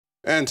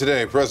And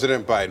today,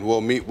 President Biden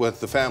will meet with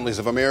the families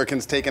of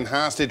Americans taken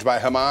hostage by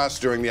Hamas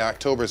during the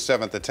October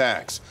 7th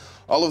attacks.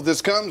 All of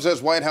this comes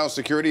as White House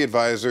security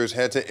advisors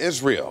head to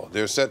Israel.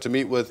 They're set to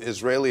meet with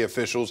Israeli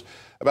officials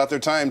about their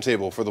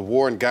timetable for the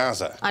war in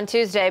Gaza. On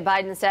Tuesday,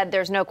 Biden said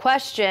there's no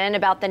question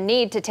about the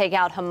need to take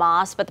out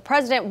Hamas, but the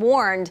president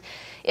warned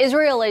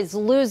Israel is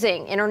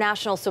losing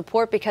international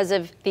support because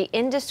of the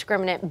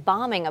indiscriminate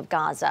bombing of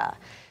Gaza.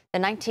 The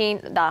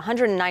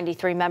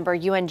 193-member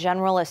UN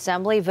General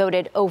Assembly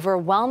voted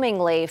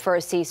overwhelmingly for a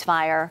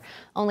ceasefire.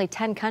 Only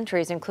 10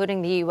 countries,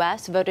 including the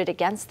U.S., voted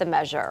against the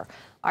measure,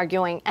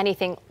 arguing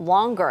anything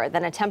longer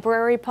than a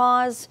temporary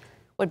pause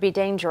would be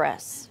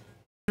dangerous.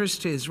 To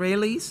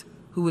Israelis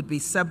who would be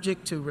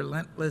subject to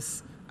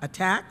relentless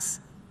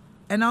attacks,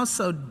 and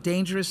also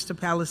dangerous to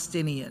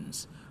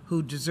Palestinians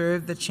who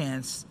deserve the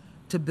chance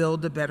to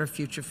build a better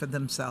future for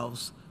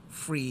themselves,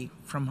 free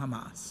from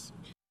Hamas.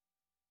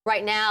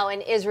 Right now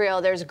in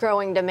Israel, there's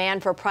growing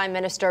demand for Prime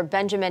Minister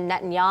Benjamin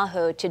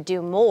Netanyahu to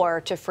do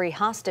more to free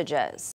hostages.